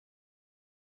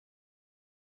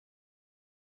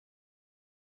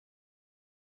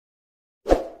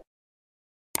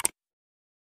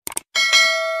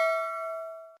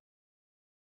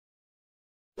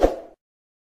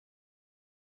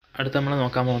അടുത്ത നമ്മൾ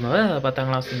നോക്കാൻ പോകുന്നത് 10ാം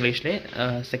ക്ലാസ് ഇംഗ്ലീഷിലെ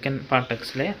സെക്കൻഡ് പാർട്ട്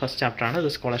ടെക്സ്റ്റിലെ ഫസ്റ്റ് ചാപ്റ്ററാണ് ദ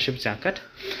സ്കോളർഷിപ്പ് ജാക്കറ്റ്.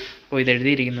 അപ്പോൾ ഇത്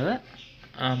എഴുതിയിരിക്കുന്നത്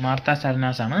മാർത്ത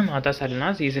സലിനാസ് ആണ്. Martha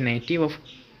സലിനാസ് is A native of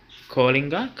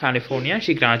calling, California.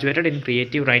 She graduated in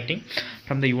creative writing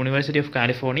from the university of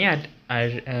California at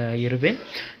Irwin.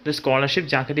 The scholarship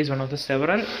jacket is one of the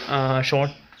several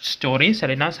short stories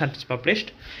സലിനാസ് has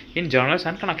published in journals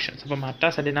and collections. അപ്പോൾ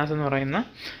Martha സലിനാസ് എന്ന് പറയുന്ന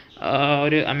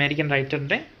ഒരു American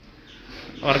റൈറ്ററിൻ്റെ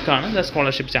വർക്കാണ് the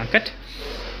scholarship jacket.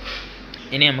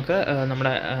 ഇനി നമുക്ക്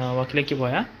നമ്മുടെ വർക്കിലേക്ക്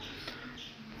പോയാൽ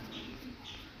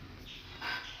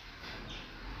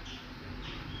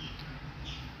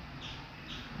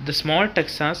The small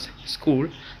Texas school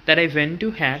that I went to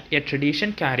had a tradition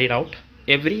carried out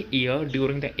every year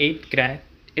during the 8th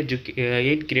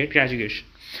grade graduation.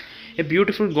 A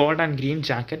beautiful gold and green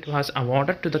jacket was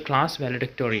awarded to the class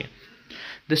valedictorian,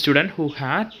 the student who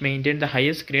had maintained the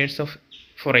highest grades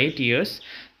for 8 years.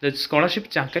 The scholarship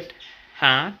jacket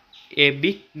had a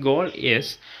big gold S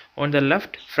on the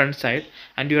left front side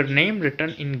and your name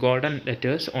written in golden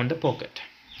letters on the pocket.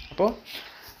 അപ്പോൾ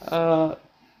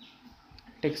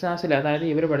ടെക്സാസിൽ, അതായത്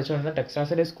ഇവർ പഠിച്ചുകൊണ്ടിരുന്ന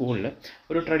ടെക്സാസിലെ സ്കൂളിൽ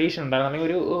ഒരു tradition ഉണ്ടായിരുന്നു,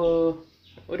 അല്ലെങ്കിൽ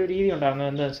ഒരു രീതി ഉണ്ടായിരുന്നു.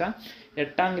 എന്താണെന്ന് വെച്ചാൽ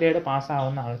 8ാം ഗ്രേഡ്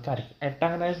പാസ്സാവുന്ന ആൾക്കാർക്ക്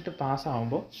 8ാം ഗ്രേഡ്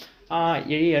പാസ്സാവുമ്പോൾ ആ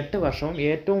 8 വർഷവും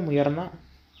ഏറ്റവും ഉയർന്ന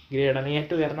ഗ്രേഡ് അല്ലെങ്കിൽ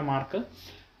ഏറ്റവും ഉയർന്ന മാർക്ക്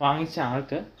വാങ്ങിച്ച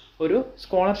ആൾക്ക് ഒരു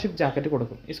സ്കോളർഷിപ്പ് ജാക്കറ്റ്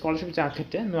കൊടുക്കും. ഈ സ്കോളർഷിപ്പ്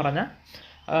ജാക്കറ്റ് എന്ന് പറഞ്ഞാൽ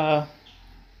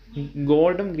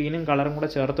ഗോൾഡും ഗ്രീനും കളറും കൂടെ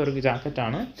ചേർത്ത ഒരു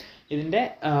ജാക്കറ്റാണ്. ഇതിൻ്റെ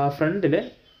ഫ്രണ്ടിൽ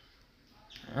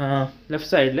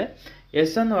ലെഫ്റ്റ് സൈഡിൽ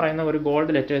എസ് എന്ന് പറയുന്ന ഒരു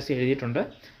ഗോൾഡ് ലെറ്റേഴ്സ് എഴുതിയിട്ടുണ്ട്.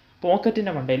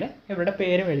 പോക്കറ്റിൻ്റെ മണ്ടയിൽ ഇവരുടെ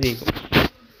പേരും എഴുതിയിരിക്കും.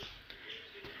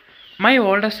 My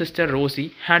older sister Rosie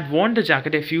had worn the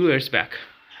jacket a few years back,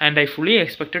 and I fully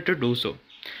expected to do so.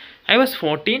 I was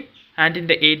 14 and in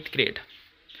the 8th grade.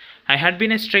 I had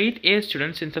been a straight A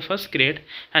student since the 1st grade,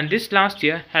 and this last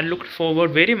year had looked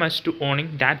forward very much to owning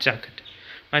that jacket.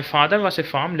 My father was a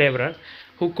farm laborer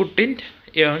who couldn't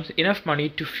earn enough money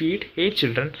to feed 8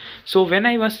 children, so when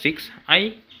I was 6, I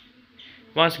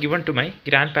was given to my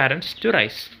grandparents to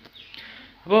raise.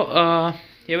 അപ്പോൾ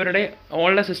ഇവരുടെ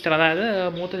older sister, അതായത്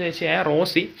മൂത്ത ചേച്ചിയായ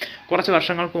Rossi, കുറച്ച്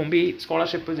വർഷങ്ങൾക്ക് മുമ്പ് ഈ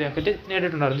scholarship jacket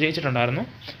ജയിച്ചിട്ടുണ്ടായിരുന്നു.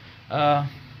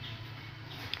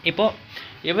 ഇപ്പോൾ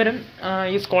ഇവരും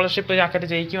ഈ സ്കോളർഷിപ്പ് ജാക്കറ്റ്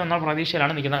ജയിക്കുമെന്ന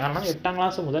പ്രതീക്ഷയിലാണ് നിൽക്കുന്നത്. കാരണം 1ാം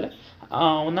ക്ലാസ് മുതൽ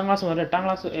 8ാം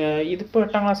ക്ലാസ്, ഇതിപ്പോൾ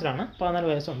 8ാം ക്ലാസ്സിലാണ്, 14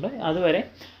 വയസ്സുണ്ട്. അതുവരെ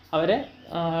അവർ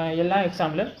എല്ലാ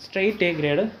എക്സാമിലും സ്ട്രെയിറ്റ് എ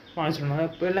ഗ്രേഡ്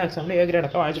വാങ്ങിച്ചിട്ടുണ്ടായിരുന്നു. ഇപ്പോൾ എല്ലാ എക്സാമിലും എ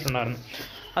ഗ്രേഡൊക്കെ വാങ്ങിച്ചിട്ടുണ്ടായിരുന്നു.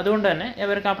 അതുകൊണ്ട് തന്നെ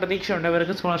ഇവർക്ക് ആ പ്രതീക്ഷയുണ്ട്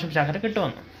ഇവർക്ക് സ്കോളർഷിപ്പ് ജാക്കറ്റ്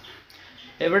കിട്ടുമെന്ന്.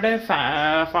 ഇവരുടെ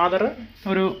ഫാദർ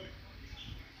ഒരു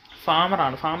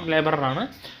ഫാമറാണ്, ഫാം ലേബറാണ്.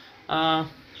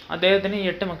 അദ്ദേഹത്തിന്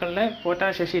 8 മക്കളുടെ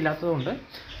പോറ്റാൻ ശേഷി ഇല്ലാത്തതുകൊണ്ട്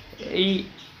ഈ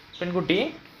പെൺകുട്ടിയെ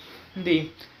എന്ത് ചെയ്യും,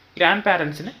 ഗ്രാൻഡ്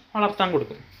പാരൻസിന് വളർത്താൻ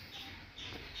കൊടുക്കും.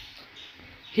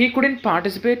 We couldn't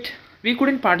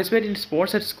participate in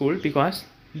sports at school because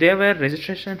there were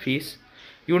registration fees,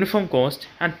 uniform cost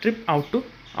and trip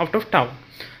out of town.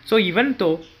 So even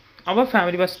though our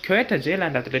family was quite agile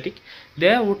and athletic,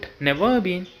 there would never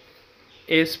been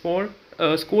a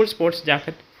school sports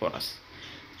jacket for us.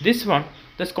 This one,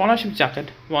 the scholarship jacket,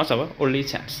 was our only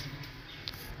chance.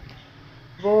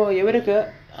 അപ്പോൾ ഇവർക്ക്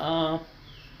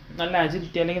നല്ല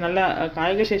agility അല്ലെങ്കിൽ നല്ല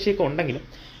കായിക ശേഷിയൊക്കെ ഉണ്ടെങ്കിലും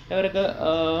ഇവർക്ക്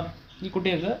ഈ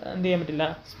കുട്ടികൾക്ക് എന്ത് ചെയ്യാൻ പറ്റില്ല,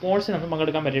 സ്പോർട്സിനൊന്നും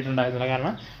പങ്കെടുക്കാൻ പറ്റിയിട്ടുണ്ടായിരുന്നില്ല.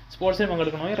 കാരണം സ്പോർട്സിന്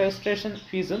പങ്കെടുക്കണമെങ്കിൽ രജിസ്ട്രേഷൻ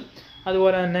ഫീസും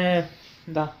അതുപോലെ തന്നെ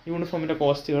യൂണിഫോമിൻ്റെ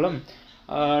കോസ്റ്റുകളും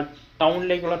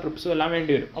ടൗണിലേക്കുള്ള ട്രിപ്സും എല്ലാം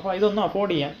വേണ്ടി വരും. അപ്പോൾ ഇതൊന്നും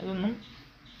അഫോർഡ് ചെയ്യാൻ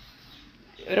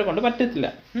ഇവരെ കൊണ്ട് പറ്റത്തില്ല.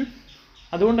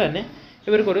 അതുകൊണ്ട് തന്നെ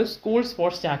ഇവർക്കൊരു സ്കൂൾ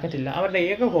സ്പോർട്സ് ജാക്കറ്റ് ഇല്ല. അവരുടെ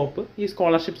ഏക ഹോപ്പ് ഈ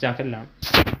scholarship ജാക്കറ്റിലാണ്.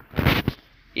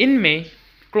 In May,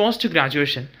 close to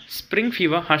graduation, spring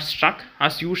fever had struck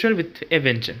as usual with a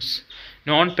vengeance.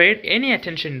 No one paid any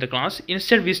attention in the class.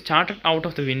 Instead, we started out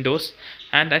of the windows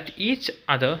and at each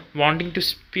other, wanting to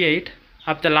speed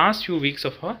up the last few weeks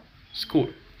of our school.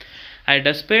 I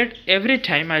despaired every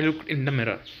time I looked in the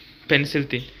mirror. Pencil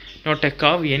thin, not a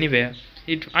curve anywhere.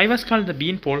 I was called the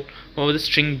beanpole over the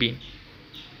string bean.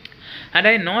 And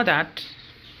I know that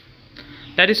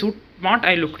is what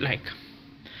I looked like.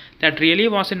 That really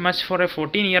wasn't much for a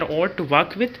 14-year-old to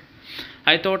work with.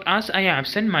 I thought as I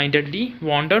absent-mindedly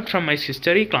wandered from my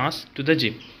history class to the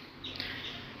gym.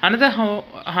 Another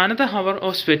hour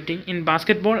of sweating in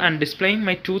basketball and displaying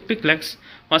my toothpick legs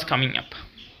was coming up.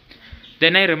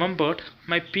 Then I remembered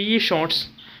my PE shorts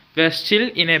were still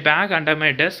in a bag under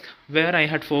my desk where I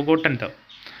had forgotten them.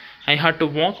 I had to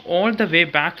walk all the way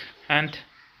back and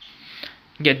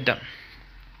get them.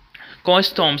 Coach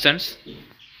Thompson's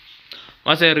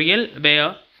was a real bear.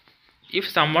 If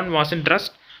someone wasn't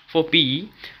dressed for PE,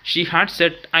 she had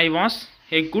said I was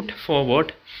a good forward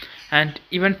and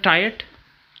even tried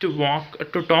to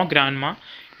talk grandma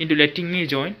into letting me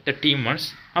join the team once.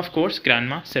 Of course,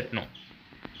 grandma said no.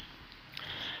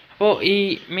 അപ്പോൾ ഈ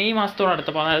May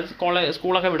മാസത്തോടടുത്തപ്പോൾ, അതായത്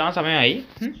സ്കൂളൊക്കെ വിടാൻ സമയമായി.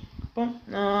 അപ്പം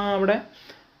അവിടെ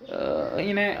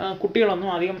ഇങ്ങനെ കുട്ടികളൊന്നും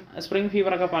അധികം സ്പ്രിംഗ്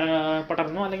ഫീവറൊക്കെ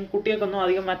പടർന്നു, അല്ലെങ്കിൽ കുട്ടികൾക്കൊന്നും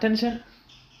അധികം അറ്റൻഷൻ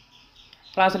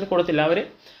ക്ലാസ്സിൽ കൊടുത്തില്ല. അവർ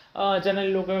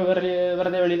ജനലിലൊക്കെ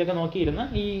വെറുതെ വെളിയിലൊക്കെ നോക്കിയിരുന്ന്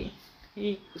ഈ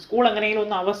സ്കൂൾ എങ്ങനെയെങ്കിലും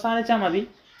ഒന്ന് അവസാനിച്ചാൽ മതി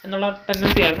എന്നുള്ള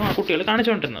ടെൻഡൻസി ആയിരുന്നു ആ കുട്ടികൾ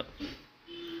കാണിച്ചുകൊണ്ടിരുന്നത്.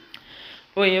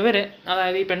 അപ്പോൾ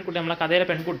അതായത് ഈ പെൺകുട്ടി, നമ്മളെ കഥയിലെ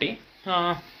പെൺകുട്ടി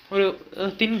ഒരു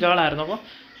തിൻ ഗേളായിരുന്നു. അപ്പോൾ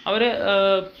അവർ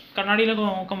കണ്ണാടിയിലൊക്കെ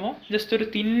നോക്കുമ്പോൾ ജസ്റ്റ് ഒരു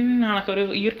തിൻ ഒരു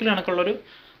ഈർക്കിൽ കണക്കുള്ളൊരു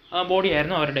ബോഡി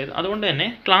ആയിരുന്നു അവരുടേത്. അതുകൊണ്ട് തന്നെ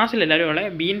ക്ലാസ്സിലെല്ലാവരും അവളെ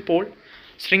ബീൻ പോൾ,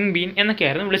 സ്ട്രിങ് ബീൻ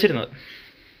എന്നൊക്കെയായിരുന്നു വിളിച്ചിരുന്നത്.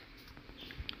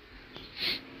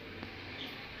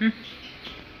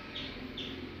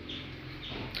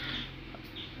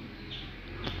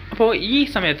 അപ്പോൾ ഈ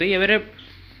സമയത്ത്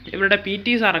ഇവരുടെ PT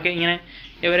സാറൊക്കെ ഇങ്ങനെ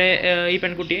ഈ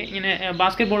പെൺകുട്ടിയെ ഇങ്ങനെ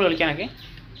ബാസ്കറ്റ് ബോൾ കളിക്കാനൊക്കെ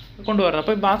കൊണ്ടുവരുന്നത്.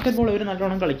 അപ്പോൾ ബാസ്കറ്റ് ബോൾ ഇവർ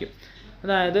നല്ലോണം കളിക്കും.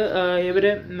 അതായത്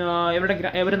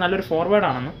ഇവർ നല്ലൊരു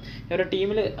ഫോർവേഡാണെന്നും ഇവരുടെ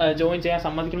ടീമിൽ ജോയിൻ ചെയ്യാൻ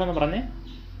സമ്മതിക്കണമെന്ന് പറഞ്ഞ്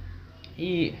ഈ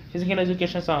ഫിസിക്കൽ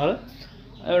എഡ്യൂക്കേഷൻ സാറ്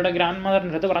ഇവരുടെ ഗ്രാൻഡ്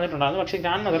മദറിൻ്റെ അടുത്ത് പറഞ്ഞിട്ടുണ്ടായിരുന്നു. പക്ഷേ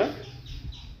ഗ്രാൻഡ് മദർ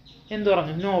എന്ത്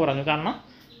പറഞ്ഞു? നോ പറഞ്ഞു.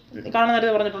 കാരണം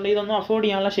നേരത്തെ പറഞ്ഞിട്ടുണ്ട്, ഇതൊന്നും അഫോർഡ്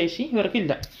ചെയ്യാനുള്ള ശേഷി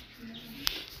ഇവർക്കില്ല.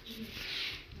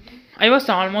 I was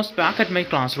almost back at my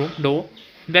classroom door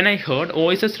when I heard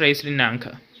voices raised in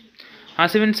anger,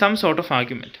 as if in some sort of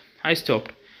argument. I stopped.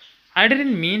 I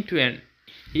didn't mean to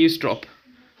eavesdrop.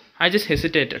 I just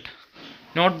hesitated,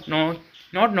 not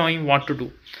knowing what to do.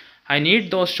 I need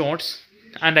those shots,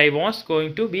 and I was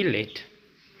going to be late.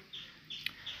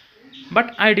 But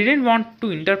I didn't want to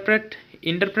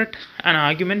interpret an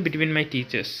argument between my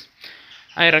teachers.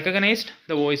 I recognized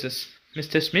the voices.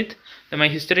 Mr. Smith, my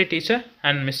history teacher,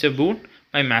 and Mr. Boone,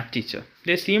 my math teacher.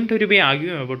 They seemed to be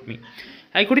arguing about me.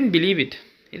 I couldn't believe it.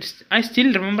 I still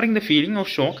remembering the feeling of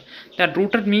shock that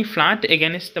rooted me flat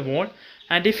against the wall,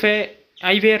 and if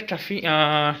I were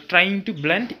trying to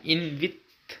blend in with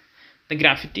the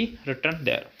graffiti written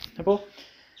there. അപ്പോൾ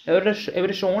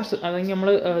ഇവർ shorts, അല്ലെങ്കിൽ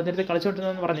നമ്മൾ നേരത്തെ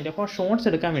കളിച്ചുകൊണ്ടിരുന്നതെന്ന് പറഞ്ഞില്ല, അപ്പോൾ shorts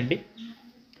എടുക്കാൻ വേണ്ടി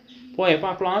പോയപ്പോൾ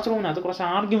ആ ക്ലാസ് റൂമിനകത്ത് കുറച്ച്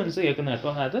ആർഗ്യുമെൻറ്റ്സ് കേൾക്കുന്നത് കേട്ടോ.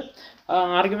 അതായത്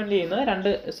ആർഗ്യുമെൻറ്റ് ചെയ്യുന്നത്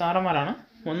 2 സാറന്മാരാണ്.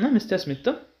 ഒന്ന് മിസ്റ്റർ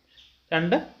സ്മിത്തും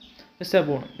 2 മിസ്റ്റർ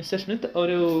ബൂണും. മിസ്റ്റർ സ്മിത്ത്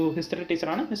ഒരു ഹിസ്റ്ററി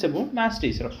ടീച്ചറാണ്, മിസ്റ്റർ ബൂൺ മാത്സ്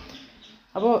ടീച്ചറും.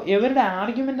 അപ്പോൾ ഇവരുടെ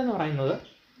ആർഗ്യുമെൻ്റ് എന്ന് പറയുന്നത്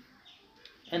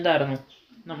എന്തായിരുന്നു?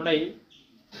 നമ്മുടെ ഈ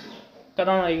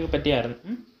കഥാനായികയെ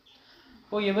പറ്റിയായിരുന്നു.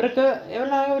 അപ്പോൾ ഇവരുടെ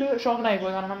ഒരു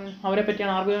ഷോക്കഡായിപ്പോയി. കാരണം അവരെ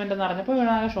പറ്റിയാണ് ആർഗ്യുമെൻ്റ് എന്ന് അറിഞ്ഞപ്പോൾ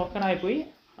ഇവരാകെ ഷോക്കഡായിപ്പോയി.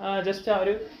 ജസ്റ്റ് ആ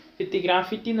ഒരു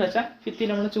ഗ്രാഫിറ്റി എന്ന് വെച്ചാൽ ഭിത്തി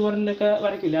നമ്മൾ ചുവരിലൊക്കെ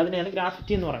വരയ്ക്കില്ല, അതിനെയാണ്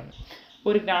ഗ്രാഫിറ്റി എന്ന് പറയുന്നത്.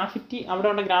 ഒരു ഗ്രാഫിറ്റി, അവിടെ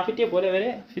ഉള്ള ഗ്രാഫിറ്റിയെ പോലെ ഇവരെ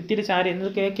ഭിത്തിയിൽ ചാരി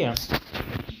എന്നത് കേൾക്കുകയാണ്.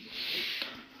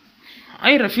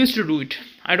 I refuse to do it.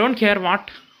 I don't care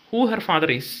who her father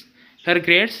is. Her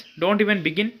grades don't even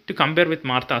begin to compare with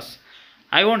Martha's.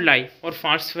 I won't lie or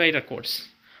falsify records.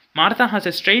 Martha has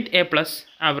a straight A+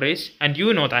 average, and you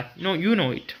know that. No, you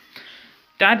know it.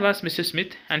 That was Mr.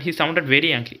 Smith, and he sounded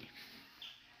very angry.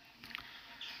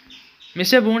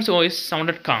 Mr. Boone's voice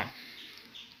sounded calm.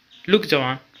 Look,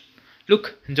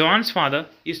 Joan's father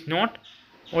is not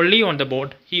only on the board,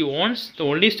 he owns the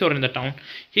only store in the town.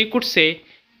 He could say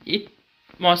it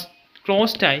was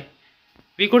closed eye.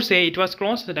 We could say it was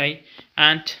closed eye,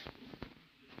 and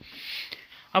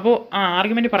അപ്പോൾ ആ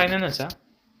argument പറയുന്നതെന്ന് വെച്ചാൽ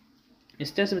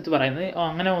mister Smith പറയുന്നത്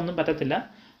അങ്ങനെ ഒന്നും പറ്റത്തില്ല,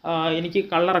 എനിക്ക്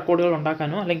കള്ള റെക്കോർഡുകൾ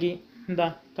ഉണ്ടാക്കാനോ അല്ലെങ്കിൽ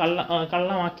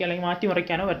കള്ളമാക്കി അല്ലെങ്കിൽ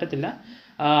മാറ്റിമറിക്കാനോ പറ്റത്തില്ല.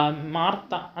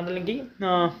 മാർത്ത അതല്ലെങ്കിൽ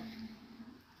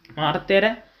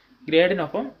മാർത്തയുടെ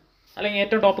ഗ്രേഡിനൊപ്പം അല്ലെങ്കിൽ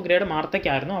ഏറ്റവും ടോപ്പ് ഗ്രേഡ്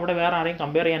മാർത്തയ്ക്കായിരുന്നു. അവിടെ വേറെ ആരെയും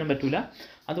കമ്പയർ ചെയ്യാനും പറ്റില്ല.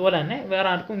 അതുപോലെ തന്നെ വേറെ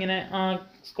ആർക്കും ഇങ്ങനെ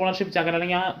സ്കോളർഷിപ്പ് ചാക്കൽ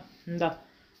അല്ലെങ്കിൽ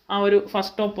ആ ഒരു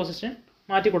ഫസ്റ്റ് ടോപ്പ് പൊസിഷൻ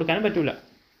മാറ്റി കൊടുക്കാനും പറ്റില്ല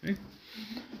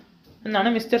എന്നാണ്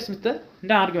മിസ്റ്റർ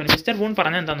സ്മിത്തിൻ്റെ ആർഗ്യുമെൻറ്റ്. മിസ്റ്റർ ബൂൺ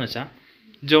പറഞ്ഞത് എന്താണെന്ന് വെച്ചാൽ,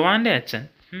 ജോവാൻ്റെ അച്ഛൻ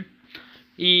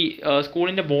ഈ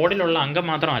സ്കൂളിൻ്റെ ബോർഡിലുള്ള അംഗം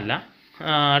മാത്രമല്ല,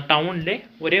 ടൗണിലെ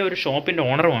ഒരേ ഒരു ഷോപ്പിൻ്റെ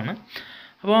ഓണറുമാണ്.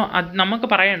 അപ്പോൾ നമുക്ക്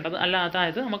പറയേണ്ടത്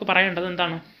നമുക്ക് പറയേണ്ടത്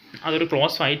എന്താണ്, അതൊരു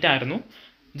ക്ലോസ് ഫൈറ്റ് ആയിരുന്നു,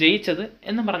 ജയിച്ചത്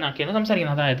എന്നും പറഞ്ഞാക്കിയാണ്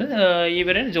സംസാരിക്കുന്നത്. അതായത്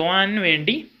ഇവർ ജോവാനു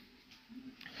വേണ്ടി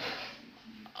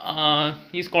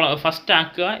ഈ ഫസ്റ്റ്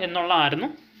ആക്കുക എന്നുള്ളതായിരുന്നു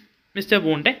മിസ്റ്റർ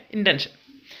ബൂണിൻ്റെ ഇൻറ്റൻഷൻ.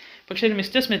 പക്ഷേ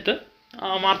മിസ്റ്റർ സ്മിത്ത്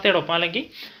മാർത്തയുടെ ഒപ്പം, അല്ലെങ്കിൽ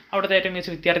അവിടുത്തെ ഏറ്റവും മികച്ച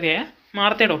വിദ്യാർത്ഥിയായ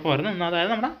മാർത്തയുടെ ഒപ്പമായിരുന്നു.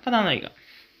 അതായത് നമ്മുടെ കഥാനായിക.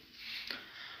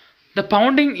 The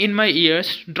pounding in my ears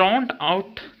drowned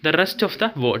out the rest of the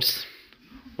words.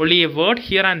 Only a word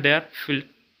here and there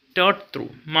filtered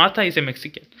through. Martha is a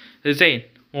Mexican. Resign,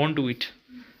 won't do it.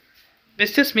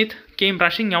 Mr. Smith came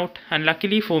rushing out and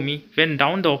luckily for me went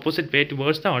down the opposite way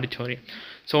towards the auditorium.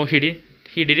 So he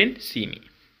didn't see me.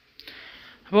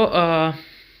 അപ്പോൾ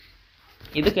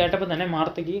ഇത് കേട്ടപ്പോൾ തന്നെ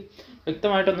മാർത്തയ്ക്ക്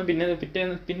വ്യക്തമായിട്ടൊന്നും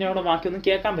പിന്നെ അവിടെ ബാക്കിയൊന്നും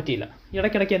കേൾക്കാൻ പറ്റിയില്ല.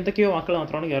 ഇടയ്ക്കിടയ്ക്ക് എന്തൊക്കെയോ വാക്കുകൾ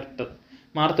മാത്രമാണ് കേട്ടത്.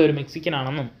 മാർത്ത ഒരു മെക്സിക്കൻ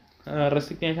ആണെന്നും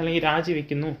റെസിഗ്നേഷൻ അല്ലെങ്കിൽ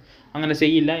രാജിവെക്കുന്നു, അങ്ങനെ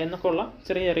ചെയ്യില്ല എന്നൊക്കെ ഉള്ള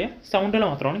ചെറിയ ചെറിയ സൗണ്ടുകൾ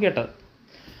മാത്രമാണ് കേട്ടത്.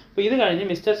 അപ്പോൾ ഇത് കഴിഞ്ഞ്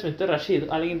മിസ്റ്റർ സ്മിത്ത് റഷ് ചെയ്ത്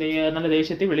അല്ലെങ്കിൽ നല്ല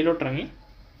ദേഷ്യത്തിൽ വെളിയിലോട്ടിറങ്ങി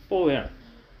പോവുകയാണ്.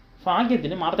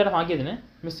 മാർത്തയുടെ ഭാഗ്യത്തിന്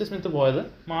മിസ്റ്റർ സ്മിത്ത് പോയത്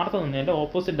മാർത്ത നിന്നതിൻ്റെ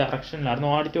ഓപ്പോസിറ്റ് ഡയറക്ഷനിലായിരുന്നു,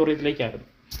 ഓഡിറ്റോറിയത്തിലേക്കായിരുന്നു.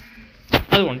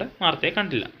 അതുകൊണ്ട് മാർത്തയെ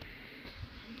കണ്ടില്ല.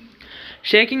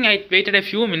 Shaking, I waited a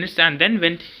few minutes and then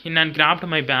went in and grabbed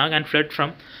my bag and fled from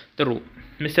the room.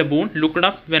 Mr. Boone looked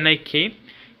up when I came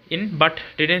in but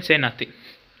didn't say nothing.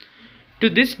 To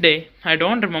this day, I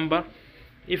don't remember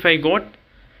if I got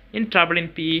in trouble in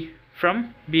PE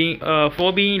for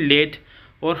being late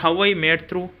or how I made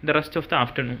through the rest of the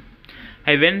afternoon.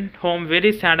 I went home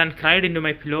very sad and cried into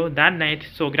my pillow that night,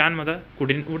 so grandmother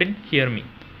wouldn't hear me.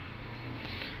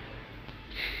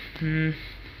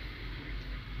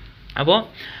 അപ്പോൾ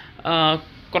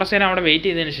കുറച്ച് നേരം അവിടെ wait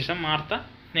ചെയ്തതിന് ശേഷം Martha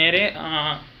നേരെ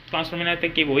class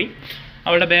റൂമിനകത്തേക്ക് പോയി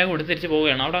അവളുടെ bag കൊടുത്ത് തിരിച്ച്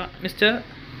പോവുകയാണ്. അവിടെ മിസ്റ്റർ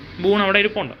ബൂൺ അവിടെ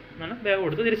ഇരിപ്പുണ്ട്, എന്നാണ് ബാഗ്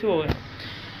കൊടുത്ത് തിരിച്ച് പോവുകയാണ്.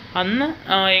 അന്ന്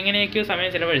എങ്ങനെയൊക്കെയോ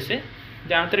സമയം ചിലവഴിച്ച്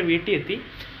രാത്രി വീട്ടിൽ എത്തി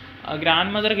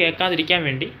ഗ്രാൻഡ് മദർ കേൾക്കാതിരിക്കാൻ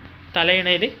വേണ്ടി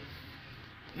തലയിണയിൽ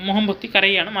മുഖം പൊത്തി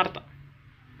കരയുകയാണ് Martha.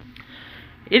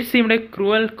 It seemed a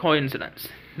cruel coincidence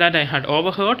that I had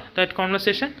overheard that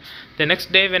conversation. The next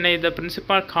day when the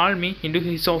principal called me into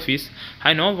his office,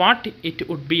 I know what it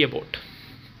would be about.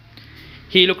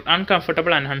 He looked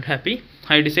uncomfortable and unhappy.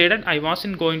 I decided I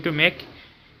wasn't going to make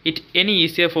it any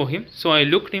easier for him, so I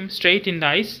looked him straight in the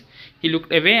eyes. He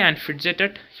looked away and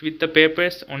fidgeted with the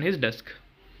papers on his desk.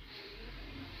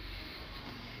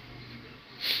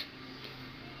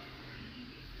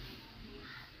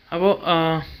 അപ്പോൾ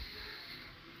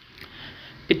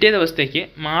പിറ്റേ ദിവസത്തേക്ക്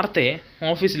മാർത്തയെ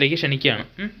ഓഫീസിലേക്ക് ക്ഷണിക്കുകയാണ്.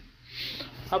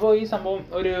 അപ്പോൾ ഈ സംഭവം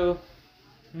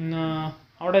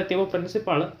അവിടെ എത്തിയപ്പോൾ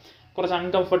പ്രിൻസിപ്പാൾ കുറച്ച്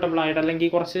അൺകംഫർട്ടബിളായിട്ട്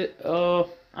അല്ലെങ്കിൽ കുറച്ച്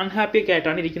അൺഹാപ്പിയൊക്കെ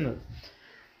ആയിട്ടാണ് ഇരിക്കുന്നത്.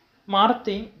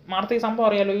 മാർത്തയ്ക്ക് സംഭവം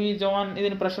അറിയാലോ, ഈ ജോൺ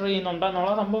ഇതിന് പ്രഷർ ചെയ്യുന്നുണ്ടോ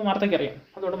എന്നുള്ള സംഭവം മാർത്തയ്ക്ക് അറിയാം.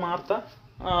 അതുകൊണ്ട് മാർത്ത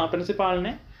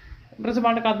പ്രിൻസിപ്പാളിൻ്റെ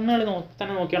കന്നുകൾ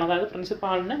തന്നെ നോക്കിയാണ്, അതായത്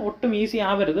പ്രിൻസിപ്പാളിന് ഒട്ടും ഈസി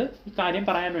ആവരുത് ഈ കാര്യം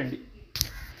പറയാൻ വേണ്ടി.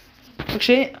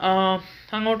 പക്ഷേ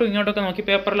അങ്ങോട്ടും ഇങ്ങോട്ടൊക്കെ നോക്കി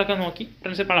പേപ്പറിലൊക്കെ നോക്കി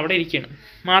പ്രിൻസിപ്പാൾ അവിടെ ഇരിക്കുകയാണ്.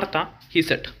 Martha, he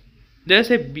said,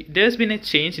 there's been a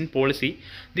change in policy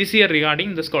this year regarding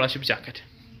the scholarship jacket.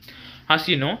 As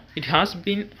you know, it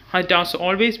has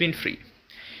always been free.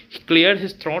 He cleared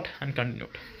his throat and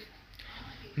continued.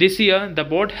 This year, the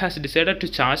board has decided to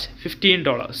charge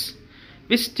 $15,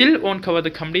 which still won't cover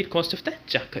the complete cost of the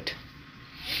jacket.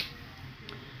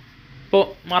 ഇപ്പോൾ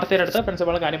മാർത്തയുടെ അടുത്ത്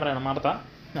principal കാര്യം പറയണം. Martha,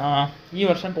 ഈ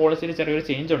വർഷം പോളിസിയിൽ ചെറിയൊരു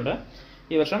change ഉണ്ട്.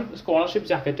 ഈ വർഷം സ്കോളർഷിപ്പ്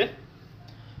ജാക്കറ്റ്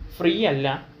ഫ്രീ അല്ല,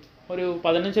 ഒരു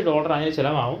 $15 അതിന്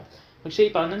ചിലവാകും. പക്ഷേ ഈ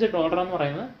 $15 എന്ന്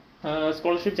പറയുന്നത്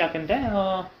സ്കോളർഷിപ്പ് ജാക്കറ്റിൻ്റെ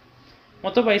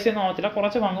മൊത്തം പൈസയൊന്നും ആവത്തില്ല,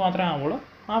 കുറച്ച് പങ്ക് മാത്രമേ ആവുള്ളൂ.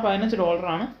 ആ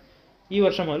 $15 ഈ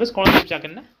വർഷം മുതൽ സ്കോളർഷിപ്പ്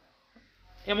ജാക്കറ്റിൻ്റെ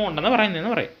എമൗണ്ട് എന്ന്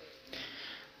പറയുന്നതെന്ന് പറയും.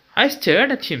 I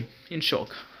stared at him in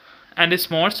shock, and a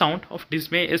small sound of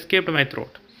dismay escaped my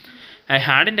throat. I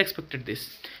hadn't expected this.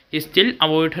 He still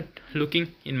avoided looking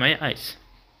in my eyes.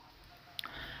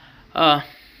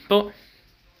 ഇപ്പോൾ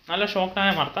നല്ല ഷോക്കായ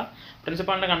മാർത്ത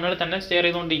പ്രിൻസിപ്പാളിൻ്റെ കണ്ണുകളിൽ തന്നെ സ്റ്റെയർ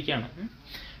ചെയ്തുകൊണ്ടിരിക്കുകയാണ്.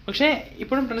 പക്ഷേ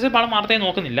ഇപ്പോഴും പ്രിൻസിപ്പാൾ മാർത്തയെ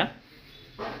നോക്കുന്നില്ല.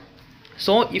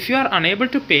 So if you are unable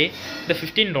to pay the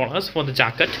 $15 for the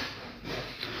jacket,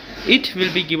 it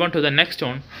will be given to the next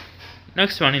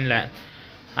one in line.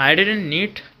 I didn't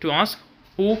need to ask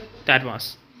who that was.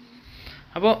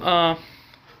 അപ്പോൾ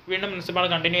വീണ്ടും principal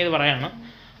continue ചെയ്ത് പറയാണ്,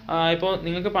 ഇപ്പോൾ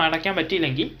നിങ്ങൾക്ക് അടയ്ക്കാൻ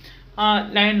പറ്റിയില്ലെങ്കിൽ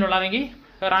ലൈനിലുള്ള അല്ലെങ്കിൽ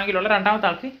റാങ്കിലുള്ള രണ്ടാമത്തെ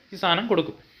ആൾക്ക് ഈ സാധനം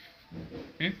കൊടുക്കും.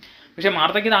 പക്ഷേ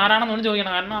മാർത്തയ്ക്ക് ഇത് ആരാണെന്നൊന്നും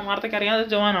ചോദിക്കണം, കാരണം മാർത്തയ്ക്ക് അറിയാതെ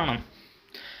ജോവാനാണ്.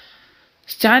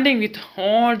 Standing with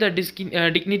all the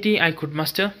dignity I could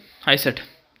muster, I said,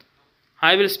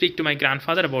 I will speak to my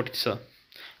grandfather about it, sir,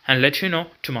 and let you know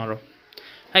tomorrow.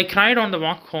 I cried on the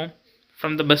walk home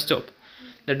from the bus stop.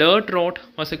 The dirt road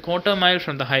was a quarter mile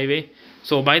from the highway,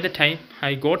 so by the time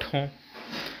I got home,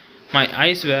 my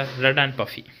eyes were red and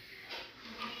puffy.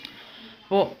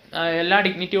 അപ്പോൾ എല്ലാ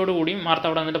ഡിഗ്നിറ്റിയോടുകൂടിയും Martha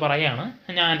അവിടെ വന്നിട്ട് പറയുകയാണ്,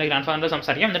 ഞാൻ എൻ്റെ grand ഫാദറിൻ്റെ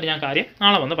സംസാരിക്കാം, എന്നിട്ട് ഞാൻ കാര്യം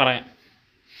നാളെ വന്ന് പറയാം.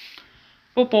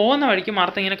 അപ്പോൾ പോകുന്ന വഴിക്ക്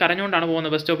മാർത്ത ഇങ്ങനെ കരഞ്ഞുകൊണ്ടാണ്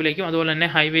പോകുന്നത്, ബസ് സ്റ്റോപ്പിലേക്കും അതുപോലെ തന്നെ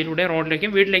ഹൈവേയിലൂടെ റോഡിലേക്കും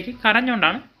വീട്ടിലേക്ക്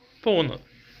കരഞ്ഞുകൊണ്ടാണ് പോകുന്നത്.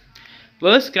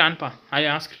 Verse grandpa? I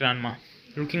asked grandma,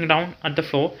 looking down at the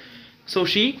floor so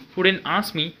she wouldn't ask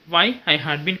me why I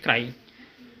had been crying.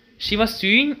 She was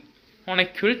sewing on a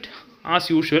quilt as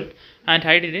usual and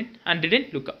didn't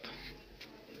look up.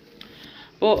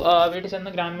 അപ്പോൾ വീട്ടിൽ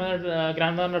ചെന്ന് grand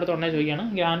ഫാദറിൻ്റെ അടുത്ത് ഉടനെ ചോദിക്കുകയാണ്,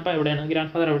 grand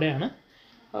father എവിടെയാണ്?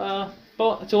 ഇപ്പോൾ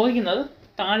ചോദിക്കുന്നത്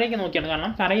താഴേക്ക് നോക്കിയാണ്,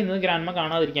 കാരണം കരയുന്നത് ഗ്രാൻഡ്മ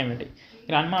കാണാതിരിക്കാൻ വേണ്ടി.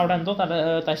 ഗ്രാൻഡ്മ അവിടെ എന്തോ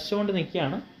തശിച്ചുകൊണ്ട്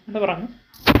നിൽക്കുകയാണ്. എന്നിട്ട് പറഞ്ഞു,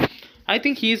 I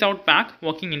think he is out back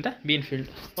working in the bean field.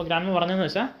 അപ്പോൾ ഗ്രാൻഡ്മ പറഞ്ഞതെന്ന്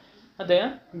വെച്ചാൽ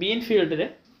അദ്ദേഹം ബീൻ ഫീൽഡിൽ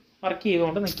വർക്ക്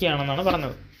ചെയ്തുകൊണ്ട് നിൽക്കുകയാണെന്നാണ്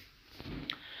പറഞ്ഞത്.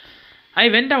 I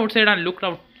went outside and looked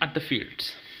out at the fields.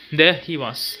 There he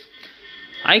was.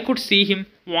 I could see him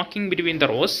walking between the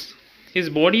rows, his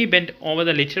body bent over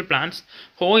the little plants,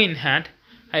 hoe in hand.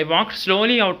 I walked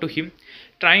slowly out to him,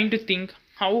 trying to think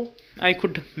how I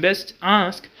could best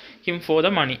ask him for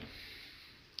the money.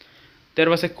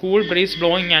 There was a cool breeze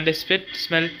blowing and a sweet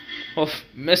smell of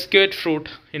mesquite fruit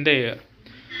in the air.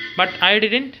 But I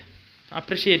didn't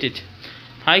appreciate it.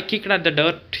 I kicked at the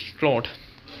dirty cloth.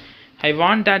 I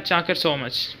want that jacket so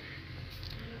much.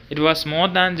 It was more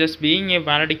than just being a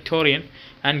valedictorian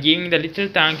and giving the little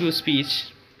thank you speech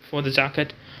for the jacket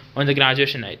on the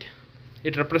graduation night.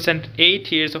 It represents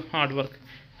 8 years of hard work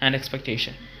and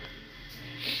expectation.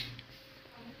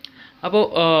 അപ്പോൾ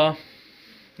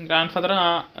grand father ആ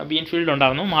been field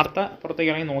ഉണ്ടായിരുന്നു. Martha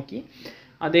പുറത്തേക്ക് ഇറങ്ങി നോക്കി.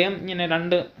 അദ്ദേഹം ഇങ്ങനെ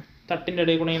 2 തട്ടിൻ്റെ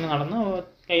ഇടയിൽ കൂടെ ഇങ്ങനെ നടന്ന്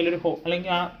കയ്യിലൊരു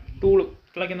അല്ലെങ്കിൽ ആ ടൂള്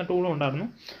കിളയ്ക്കുന്ന ടൂളും ഉണ്ടായിരുന്നു.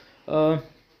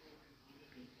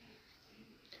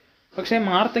 പക്ഷേ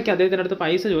മാർത്തയ്ക്ക് അദ്ദേഹത്തിൻ്റെ അടുത്ത്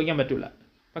പൈസ ചോദിക്കാൻ പറ്റില്ല.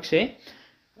 പക്ഷേ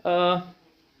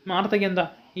മാർത്തയ്ക്ക് എന്താ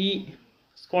ഈ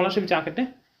സ്കോളർഷിപ്പ് ജാക്കറ്റ്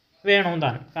വേണമെന്ന്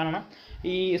താനും. കാരണം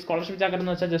ഈ സ്കോളർഷിപ്പ് ജാക്കറ്റ്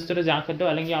എന്ന് വെച്ചാൽ ജസ്റ്റ് ഒരു ജാക്കറ്റോ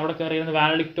അല്ലെങ്കിൽ അവിടെ കയറി ഇരുന്ന്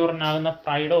വാലഡിക്ടോറിയനാകുന്ന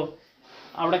പ്രൈഡോ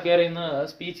അവിടെ കയറി ഇന്ന്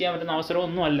സ്പീച്ച് ചെയ്യാൻ പറ്റുന്ന അവസരമോ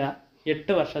ഒന്നുമല്ല.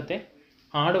 8 വർഷത്തെ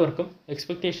ഹാർഡ് വർക്കും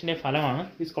എക്സ്പെക്റ്റേഷൻ്റെ ഫലമാണ്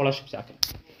ഈ scholarship jacket.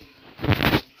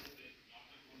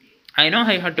 I know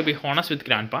I had to be honest with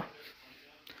Grandpa.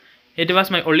 It was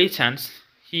my only chance.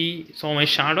 He saw my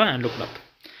shadow and looked up.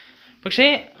 പക്ഷേ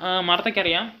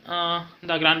മാർത്തയ്ക്കറിയാം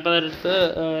എന്താ ഗ്രാൻഡ്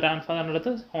ഫാദറിൻ്റെ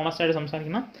അടുത്ത് ഹോണസ്റ്റായിട്ട്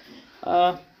സംസാരിക്കുന്ന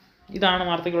ഇതാണ്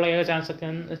മാർത്തയ്ക്കുള്ള ഏക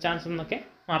ചാൻസ് എന്നൊക്കെ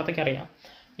മാർത്തയ്ക്കറിയാം.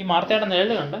 ഈ മാർത്തയുടെ നിഴൽ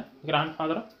കണ്ട് ഗ്രാൻഡ്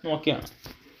ഫാദർ നോക്കിയാണ്.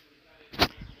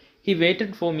 He waited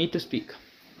for me to speak.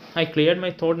 I cleared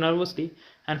my throat nervously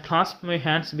and clasped my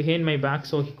hands behind my back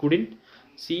so he couldn't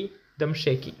see them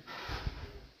shaking.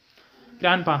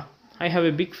 Grandpa, I have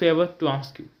a big favor to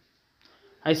ask you.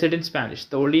 I said in Spanish,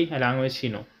 the only language he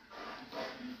know.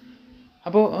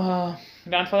 അപ്പോൾ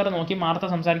grand father നോക്കി. Martha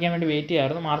സംസാരിക്കാൻ വേണ്ടി wait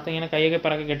ചെയ്യായിരുന്നു. Martha ഇങ്ങനെ കൈയൊക്കെ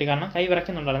പിറക്കി കെട്ടി, കാരണം കൈ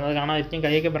വിറയ്ക്കുന്നുണ്ടായിരുന്നു, അത് കാണാതിരിക്കും.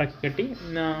 കൈയൊക്കെ പിറക്കി കെട്ടി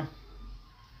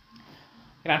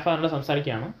ഗ്രാൻഡ് ഫാദറിനോട്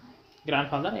സംസാരിക്കുകയാണ്. ഗ്രാൻഡ്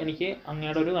ഫാദർ, എനിക്ക്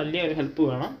അങ്ങയുടെ ഒരു വലിയൊരു ഹെൽപ്പ്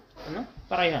വേണം എന്ന്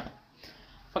പറയുകയാണ്.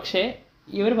 പക്ഷേ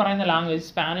ഇവർ പറയുന്ന ലാംഗ്വേജ്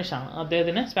സ്പാനിഷാണ്.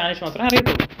 അദ്ദേഹത്തിന് സ്പാനിഷ് മാത്രമേ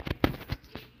അറിയത്തുള്ളൂ.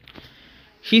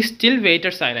 He still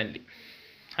waited silently.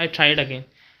 I tried again.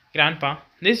 Grandpa,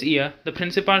 this year the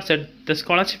principal said the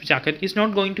scholarship jacket is not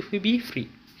going to be free.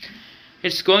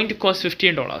 It's going to cost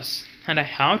 $15 and I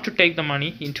have to take the money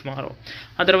in tomorrow.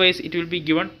 Otherwise it will be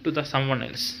given to someone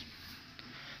else.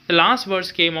 The last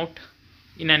words came out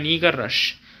in an eager rush.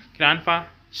 Grandpa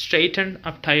straightened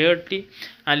up tiredly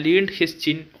and leaned his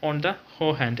chin on the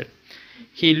hoe handle.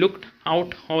 He looked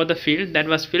out over the field that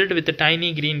was filled with the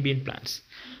tiny green bean plants.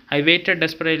 I waited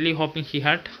desperately, hoping he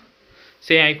had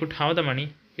say I could have the money.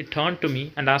 He turned to me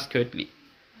and asked quietly,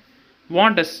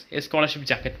 "What does a scholarship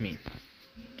jacket mean?"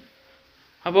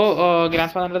 അപ്പോൾ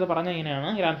grand ഫാദറിൻ്റെ അടുത്ത് പറഞ്ഞ എങ്ങനെയാണ്,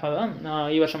 grand father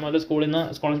ഈ വർഷം മുതൽ സ്കൂളിൽ നിന്ന്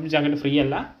scholarship jacket free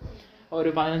അല്ല, ഒരു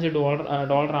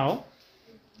 $15 ആവും,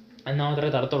 എന്നാൽ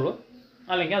മാത്രമേ തരത്തുള്ളൂ,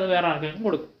 അല്ലെങ്കിൽ അത് വേറെ ആർക്കെങ്കിലും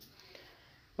കൊടുക്കും.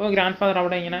 അപ്പോൾ ഗ്രാൻഡ് ഫാദർ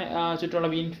അവിടെ ഇങ്ങനെ ചുറ്റുമുള്ള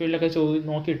ബീൻ ഫീൽഡൊക്കെ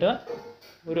നോക്കിയിട്ട്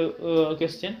ഒരു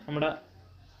ക്വസ്റ്റ്യൻ നമ്മുടെ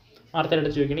മാർത്തയുടെ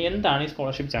അടുത്ത് ചോദിക്കുന്നത്, എന്താണ് ഈ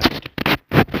scholarship jacket?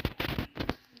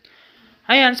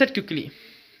 I answered quickly,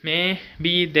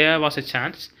 maybe there was a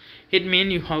chance. It means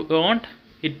you have earned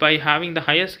it by having the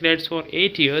highest grades for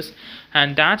 8 years and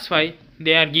that's why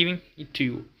they are giving it to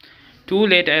you. Too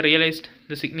late I realized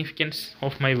the significance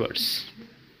of my words.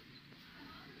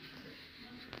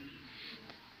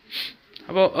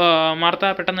 അപ്പോൾ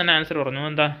Martha പെട്ടെന്ന് തന്നെ answer പറഞ്ഞു,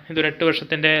 എന്താ ഇതൊരു 8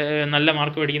 വർഷത്തിൻ്റെ നല്ല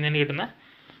mark മേടിക്കുന്നതിന് കിട്ടുന്ന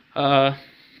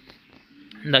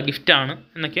എന്താ ഗിഫ്റ്റാണ്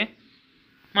എന്നൊക്കെ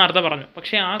മാർത്ത പറഞ്ഞു.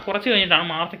 പക്ഷേ ആ കുറച്ച് കഴിഞ്ഞിട്ടാണ്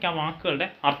മാർത്തയ്ക്ക് ആ വാക്കുകളുടെ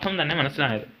അർത്ഥം തന്നെ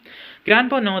മനസ്സിലായത്.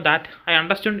 Grandpa know that I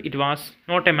understood it was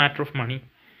not a matter of money.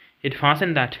 It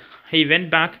wasn't that. He went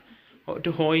back to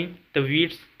hoeing the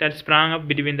weeds that sprang up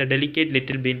between the delicate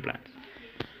little bean plants.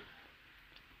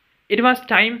 It was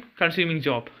time-consuming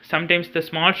job. Sometimes the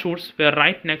small shoots were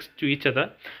right next to each other.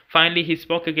 Finally he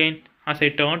spoke again as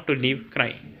I turned to leave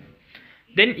crying.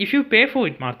 Then if you pay for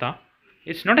it, Martha,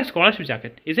 it's not a scholarship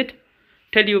jacket, is it?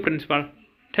 Tell your principal,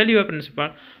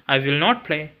 I will not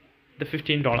pay the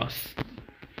 $15.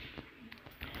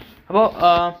 അപ്പോൾ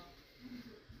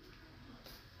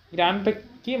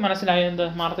ഗ്രാൻഡ്പയ്ക്ക് മനസ്സിലായത്,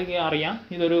 മാർത്തയ്ക്ക് അറിയാം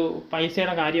ഇതൊരു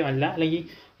പൈസയുടെ കാര്യമല്ല, അല്ലെങ്കിൽ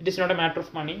it is not A matter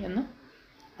of money എന്ന്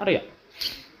അറിയാം.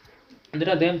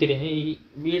 എന്നിട്ട് അദ്ദേഹം തിരിഞ്ഞ് ഈ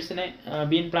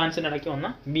ബീൻ പ്ലാന്റ്സിന് ഇടയ്ക്ക് വന്ന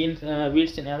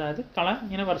വീഡ്സിനെ, അതായത് കള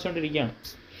ഇങ്ങനെ പറിച്ചുകൊണ്ടിരിക്കുകയാണ്.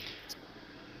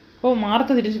 അപ്പോൾ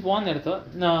മാർത്ത തിരിച്ച് പോകാൻ നേരത്ത്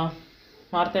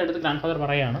മാർത്തയുടെ അടുത്ത് ഗ്രാൻഡ് ഫാദർ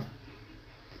പറയുകയാണ്,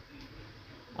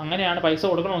 അങ്ങനെയാണ് പൈസ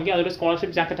കൊടുക്കണമെങ്കിൽ അതൊരു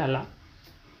സ്കോളർഷിപ്പ് ജാക്കറ്റ് അല്ല.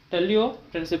 Tell your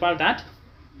principal that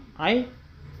I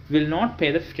will not pay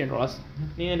the $15.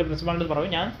 നീ എൻ്റെ പ്രിൻസിപ്പാളിൻ്റെ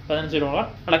പറയും ഞാൻ $15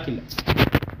 അടക്കില്ല.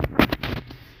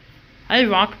 I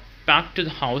walked back to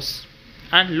the house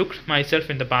and looked myself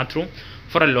in the bathroom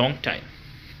for a long time.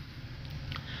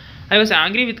 I was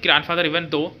angry with grandfather even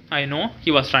though I know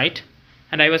he was right,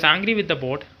 and I was angry with the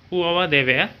board, whoever they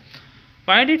were.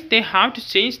 Why did they have to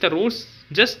change the rules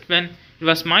just when it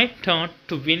was my turn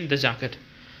to win the jacket?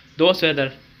 Those were the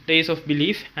days of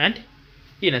belief and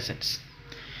innocence.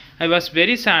 I was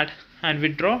very sad and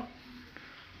withdrawn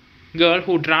girl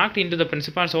who dragged into the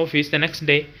principal's office the next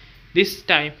day. This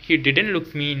time he didn't look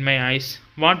me in my eyes.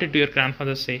 What did your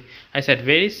grandfather say? I sat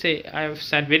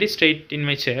very straight in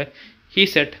my chair. He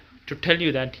said to tell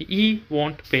you that he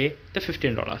won't pay the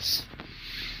 $15.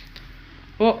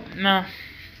 അപ്പോൾ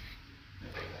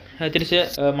തിരിച്ച്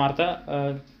Martha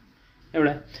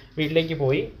എവിടെ വീട്ടിലേക്ക്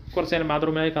പോയി. കുറച്ച് നേരം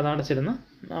ബാത്റൂമിലേക്ക് കഥ അടച്ചിരുന്ന്.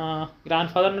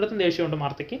 Grand ഫാദറിൻ്റെ അടുത്തും ദേഷ്യമുണ്ട്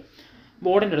മാർത്തയ്ക്ക്,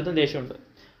 ബോർഡിൻ്റെ അടുത്തും ദേഷ്യമുണ്ട്.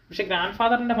 പക്ഷേ ഗ്രാൻഡ്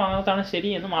ഫാദറിൻ്റെ ഭാഗത്താണ്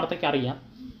ശരിയെന്ന് മാർത്തയ്ക്ക് അറിയാം.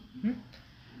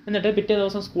 എന്നിട്ട് പിറ്റേ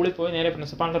ദിവസം സ്കൂളിൽ പോയി നേരെ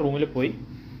പ്രിൻസിപ്പാളിൻ്റെ റൂമിൽ പോയി.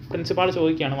 പ്രിൻസിപ്പാൾ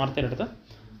ചോദിക്കുകയാണ് മാർത്തയുടെ അടുത്ത്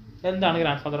എന്താണ്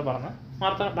ഗ്രാൻഡ് ഫാദർ പറഞ്ഞത്.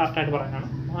 മാർത്ത ഡയറക്റ്റായിട്ട് പറയുകയാണ്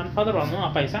ഗ്രാൻഡ് ഫാദർ പറഞ്ഞു ആ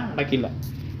പൈസ അടക്കില്ല.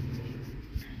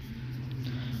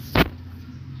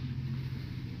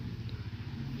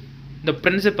 The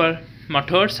principal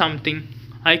muttered something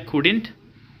I couldn't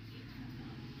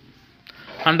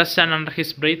understand under his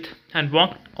breath and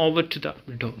walked over to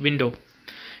the window.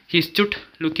 He stood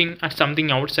looking at something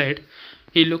outside.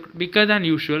 He looked bigger than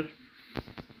usual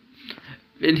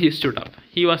when he stood up.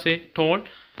 He was a tall,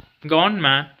 gaunt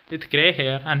man with grey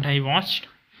hair, and I watched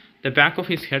the back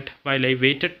of his head while I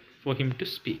waited for him to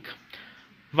speak.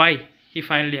 Why? He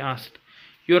finally asked.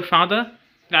 Your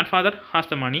grandfather has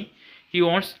the money. He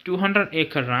owns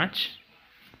 200-acre ranch.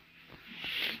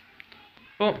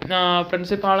 അപ്പോൾ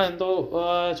principal എന്തോ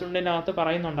ചുണ്ടിൻ്റെ അകത്ത്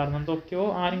പറയുന്നുണ്ടായിരുന്നു, എന്തൊക്കെയോ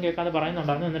ആരും കേൾക്കാതെ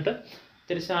പറയുന്നുണ്ടായിരുന്നു. എന്നിട്ട്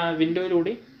തിരിച്ച് ആ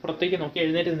വിൻഡോയിലൂടെ പുറത്തേക്ക് നോക്കി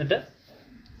എഴുന്നേറ്റ് നിന്നിട്ട്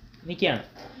നിൽക്കുകയാണ്.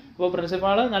 അപ്പോൾ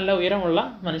പ്രിൻസിപ്പാൾ നല്ല ഉയരമുള്ള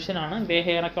മനുഷ്യനാണ്, ഗ്രേ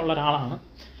ഹെയറൊക്കെ ഉള്ള ഒരാളാണ്.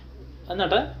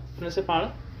 എന്നിട്ട് പ്രിൻസിപ്പാൾ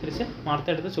തിരിച്ച്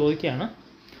മാർത്തയെടുത്ത് ചോദിക്കുകയാണ്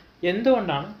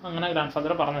എന്തുകൊണ്ടാണ് അങ്ങനെ ഗ്രാൻഡ്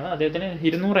ഫാദർ പറഞ്ഞത്, അദ്ദേഹത്തിന്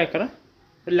 200 ഏക്കർ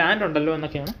ലാൻഡ് ഉണ്ടല്ലോ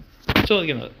എന്നൊക്കെയാണ്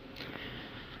ചോദിക്കുന്നത്.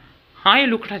 I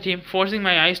looked at him, forcing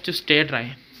my eyes to stay dry.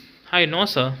 I know,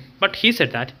 sir, but he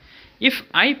said that if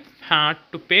I had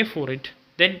to pay for it,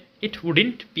 then it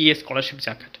wouldn't be a scholarship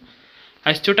jacket.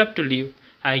 I stood up to leave.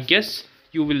 I guess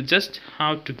you will just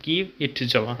have to give it to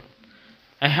Java.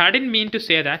 I hadn't mean to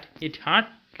say that. It had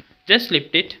just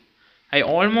slipped it. I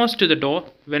almost to the door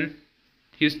when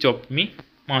he stopped me.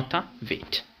 Martha,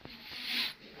 wait.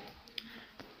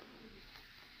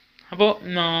 അപ്പോൾ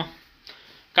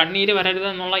കണ്ണീര് വരരുത്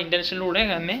എന്നുള്ള ഇൻറ്റൻഷനിലൂടെ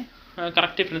തന്നെ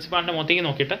correct പ്രിൻസിപ്പാളിൻ്റെ മുഖത്തേക്ക്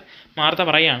നോക്കിയിട്ട് Martha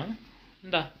പറയുകയാണ്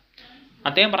എന്താ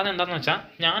അദ്ദേഹം പറഞ്ഞത് എന്താണെന്ന് വെച്ചാൽ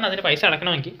ഞാൻ അതിന് പൈസ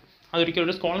അടക്കണമെങ്കിൽ അതൊരിക്കലും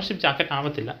ഒരു സ്കോളർഷിപ്പ് ജാക്കറ്റ്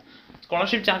ആവത്തില്ല.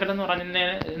 സ്കോളർഷിപ്പ് ജാക്കറ്റ് എന്ന്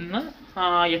പറഞ്ഞിരുന്ന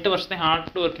 8 വർഷത്തെ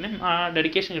ഹാർഡ് വർക്കിനും ആ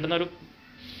ഡെഡിക്കേഷൻ കിട്ടുന്ന ഒരു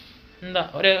എന്താ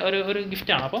ഒരു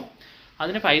ഗിഫ്റ്റാണ്. അപ്പോൾ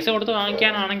അതിന് പൈസ കൊടുത്ത്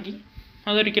വാങ്ങിക്കാനാണെങ്കിൽ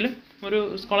അതൊരിക്കലും ഒരു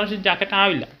സ്കോളർഷിപ്പ് ജാക്കറ്റ്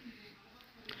ആവില്ല.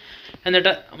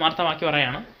 എന്നിട്ട് മാർത്ത ബാക്കി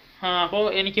പറയാണ് അപ്പോൾ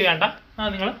എനിക്ക് വേണ്ട,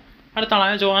 നിങ്ങൾ അടുത്ത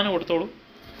ആളായ ജോവാന് കൊടുത്തോളൂ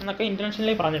എന്നൊക്കെ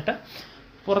ഇൻ്റർനാഷണലി പറഞ്ഞിട്ട്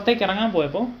പുറത്തേക്ക് ഇറങ്ങാൻ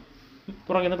പോയപ്പോൾ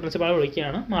പുറകിൽ നിന്ന് പ്രിൻസിപ്പാൾ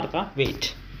വിളിക്കുകയാണ് Martha wait.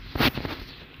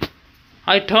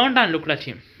 I turned and looked at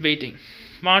him, waiting.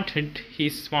 What did he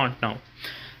want now?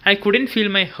 I couldn't feel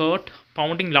my heart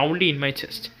pounding loudly in my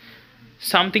chest.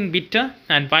 Something bitter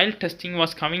and wild tasting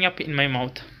was coming up in my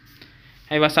mouth.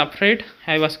 I was afraid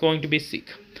I was going to be sick.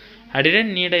 I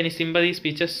didn't need any sympathy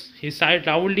speeches. He sighed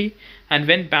loudly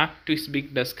and went back to his big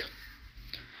desk.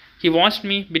 He watched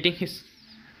me, biting his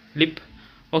lip.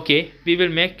 Okay, we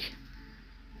will make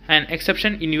an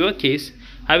exception in your case.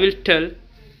 I will tell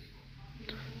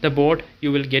the board you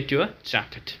will get your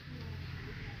jacket.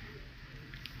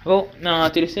 അപ്പോൾ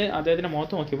തിരിച്ച് അദ്ദേഹത്തിൻ്റെ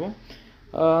മുഖത്ത് നോക്കിയപ്പോൾ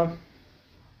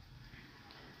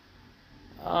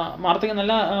മാർത്തയ്ക്ക്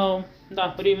നല്ല എന്താ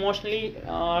ഒരു emotionally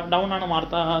down ആണ്.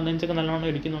 Martha നെഞ്ചൊക്കെ നല്ലോണം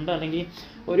ഇരിക്കുന്നുണ്ട്, അല്ലെങ്കിൽ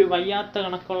ഒരു വയ്യാത്ത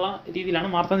കണക്കുള്ള രീതിയിലാണ്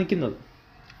മാർത്ത നിൽക്കുന്നത്.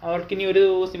 അവർക്കിനി ഒരു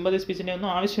സിമ്പതി സ്പീച്ചിൻ്റെ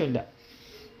ഒന്നും ആവശ്യമില്ല.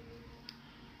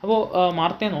 അപ്പോൾ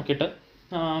മാർത്തയെ നോക്കിയിട്ട്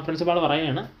പ്രിൻസിപ്പാൾ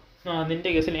പറയുകയാണ് നിൻ്റെ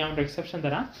കേസിൽ ഞാൻ ഒരു എക്സെപ്ഷൻ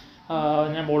തരാം,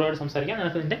 ഞാൻ ബോർഡോട് സംസാരിക്കാം,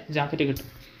 നിനക്ക് നിൻ്റെ ജാക്കറ്റ് കിട്ടും.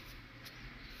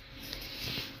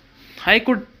 I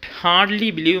could hardly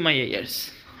believe my ears.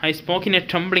 I spoke in a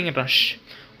trembling rush.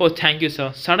 Oh, thank you, sir.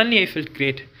 Suddenly I felt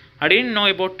great. I didn't know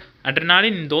about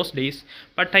adrenaline in those days,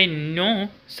 but I know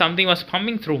something was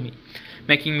pumping through me,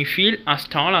 making me feel as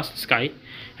tall as the sky.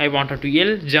 I wanted to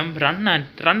yell, jump,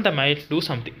 run the mile, do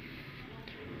something.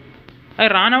 I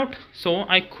ran out so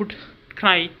I could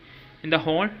cry in the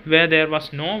hall where there was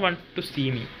no one to see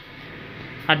me.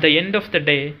 At the end of the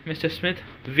day, Mr. Smith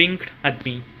winked at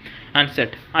me and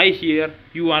said, "I hear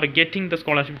you are getting the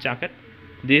scholarship jacket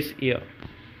this year."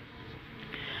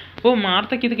 അപ്പോൾ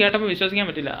മാർത്തയ്ക്ക് ഇത് കേട്ടപ്പോൾ വിശ്വസിക്കാൻ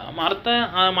പറ്റില്ല.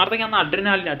 മാർത്തയ്ക്ക് അന്ന്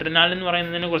adrenaline എന്ന്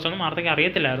പറയുന്നതിനെ കുറിച്ചൊന്നും മാർത്തയ്ക്ക്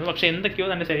അറിയത്തില്ലായിരുന്നു. പക്ഷേ എന്തൊക്കെയോ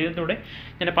തൻ്റെ ശരീരത്തിലൂടെ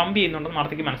ഇങ്ങനെ പമ്പ് ചെയ്യുന്നുണ്ടെന്ന്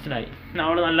മാർത്തയ്ക്ക് മനസ്സിലായി.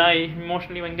 അവൾ നല്ല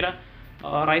ഇമോഷണലി ഭയങ്കര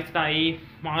റൈസ്ഡായി,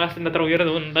 ആകാശത്തിൻ്റെ അത്ര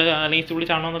ഉയരുന്നുണ്ട്, അല്ലെങ്കിൽ തുള്ളി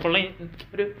ചാടണമെന്നൊക്കെയുള്ള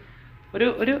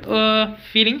ഒരു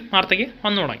ഫീലിംഗ് മാർത്തയ്ക്ക്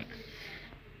വന്നു തുടങ്ങി.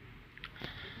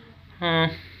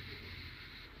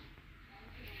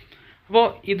 അപ്പോൾ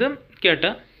ഇത്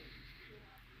കേട്ട്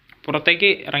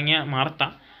പുറത്തേക്ക് ഇറങ്ങിയ മാർത്ത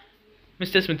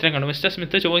മിസ്റ്റർ സ്മിത്തിനെ കണ്ടു. മിസ്റ്റർ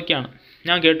സ്മിത്ത് ചോദിക്കുകയാണ്,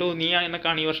 ഞാൻ കേട്ടു നീ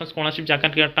എന്നൊക്കെയാണ് ഈ വർഷം സ്കോളർഷിപ്പ്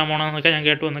ജാക്കറ്റ് കേട്ടാൽ പോകണമെന്നൊക്കെ ഞാൻ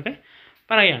കേട്ടു എന്നൊക്കെ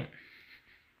പറയുകയാണ്.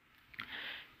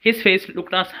 His face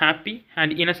looked as happy and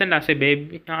innocent as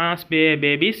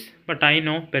baby's, but I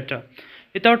know better.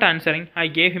 Without answering, I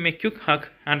gave him a quick hug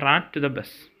and ran to the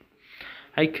bus.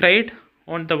 I cried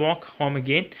on the walk home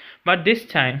again, but this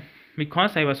time,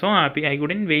 because I was so happy, I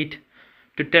couldn't wait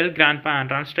to tell Grandpa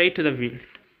and ran straight to the field.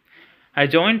 I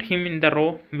joined him in the row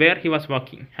where he was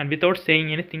walking, and without saying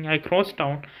anything, I crossed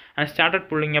down and started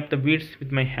pulling up the weeds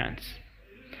with my hands.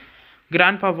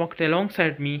 Grandpa walked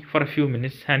alongside me for a few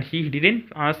minutes, and he didn't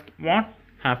ask what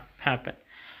happened.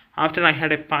 After I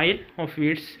had a pile of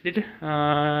weeds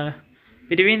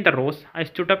between the rows, I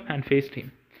stood up and faced him.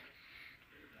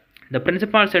 The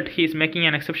principal said, "He is making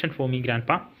an exception for me,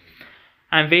 Grandpa.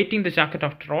 I am waiting the jacket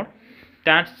after all."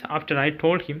 That's after I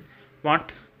told him what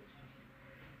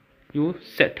you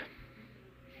said.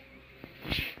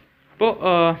 അപ്പോൾ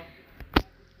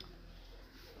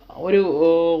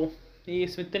ഈ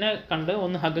സ്മിത്തിനെ കണ്ട്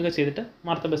ഒന്ന് ഹഗ്ഗൊക്കെ ചെയ്തിട്ട്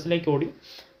Martha ബസ്സിലേക്ക് ഓടി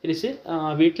തിരിച്ച്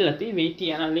വീട്ടിലെത്തി. Wait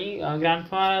ചെയ്യാൻ, അല്ലെങ്കിൽ ഗ്രാൻഡ്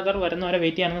ഫാദർ വരുന്നവരെ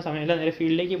വെയിറ്റ് ചെയ്യാനൊന്നും സമയമില്ല. നേരെ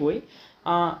ഫീൽഡിലേക്ക് പോയി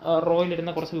ആ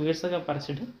റോയിലിരുന്ന കുറച്ച് വീഴ്സൊക്കെ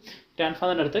പറിച്ചിട്ട് ഗ്രാൻഡ്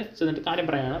ഫാദറിൻ്റെ അടുത്ത് ചെന്നിട്ട് കാര്യം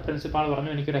പറയുകയാണ്. പ്രിൻസിപ്പാൾ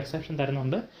പറഞ്ഞു, എനിക്കൊരു എക്സെപ്ഷൻ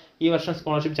തരുന്നുണ്ട്, ഈ വർഷം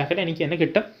സ്കോളർഷിപ്പ് ജാക്കറ്റ് എനിക്ക് തന്നെ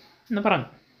കിട്ടും എന്ന് പറഞ്ഞു.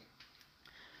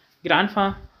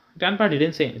 Grandpa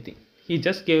didn't say anything. He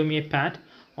just gave me a pat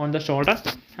on the shoulder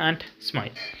and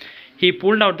smiled. He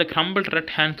pulled out the crumpled red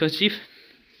handkerchief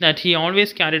that he always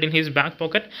carried in his back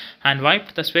pocket and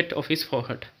wiped the sweat of his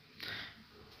forehead.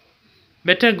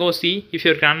 "Better go see if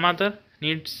your grandmother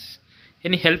needs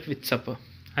any help with supper."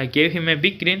 I gave him a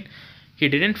big grin. He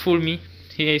didn't fool me.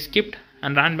 He skipped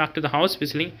and ran back to the house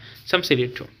whistling some silly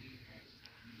tune.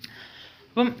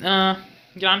 അപ്പം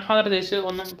grand father ദേശ്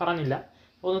ഒന്നും പറഞ്ഞില്ല,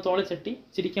 ഒന്ന് തോളി ചെട്ടി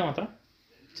ചിരിക്കുക മാത്രം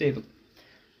ചെയ്തു.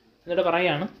 എന്നിട്ട്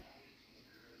പറയുകയാണ്,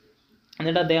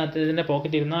 എന്നിട്ട് അദ്ദേഹത്തിൻ്റെ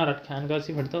പോക്കറ്റിൽ ഇരുന്ന റെഡ്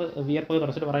ഹാൻഡ്കർച്ചീഫ് എടുത്ത് വിയർപ്പൊക്കെ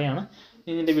തുറച്ചിട്ട് പറയുകയാണ്, നീ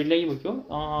നിൻ്റെ വീട്ടിലേക്ക് പോയിക്കോ,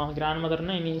 ഗ്രാൻഡ്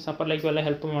മദറിന് ഇനി സപ്പറിലേക്ക് വല്ല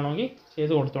ഹെൽപ്പ് വേണമെങ്കിൽ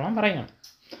ചെയ്ത് കൊടുത്തോളാം പറയുകയാണ്.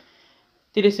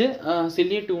 തിരിച്ച്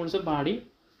സില്ലി ട്യൂൺസ് പാടി,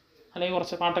 അല്ലെങ്കിൽ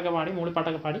കുറച്ച് പാട്ടൊക്കെ പാടി,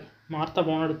 മൂളിപ്പാട്ടൊക്കെ പാടി മാർത്ത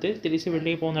പോണെടുത്ത് തിരിച്ച്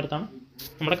വീട്ടിലേക്ക് പോകുന്നിടത്താണ്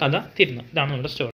നമ്മുടെ കഥ തീരുന്നത്. ഇതാണ് നമ്മുടെ സ്റ്റോറി.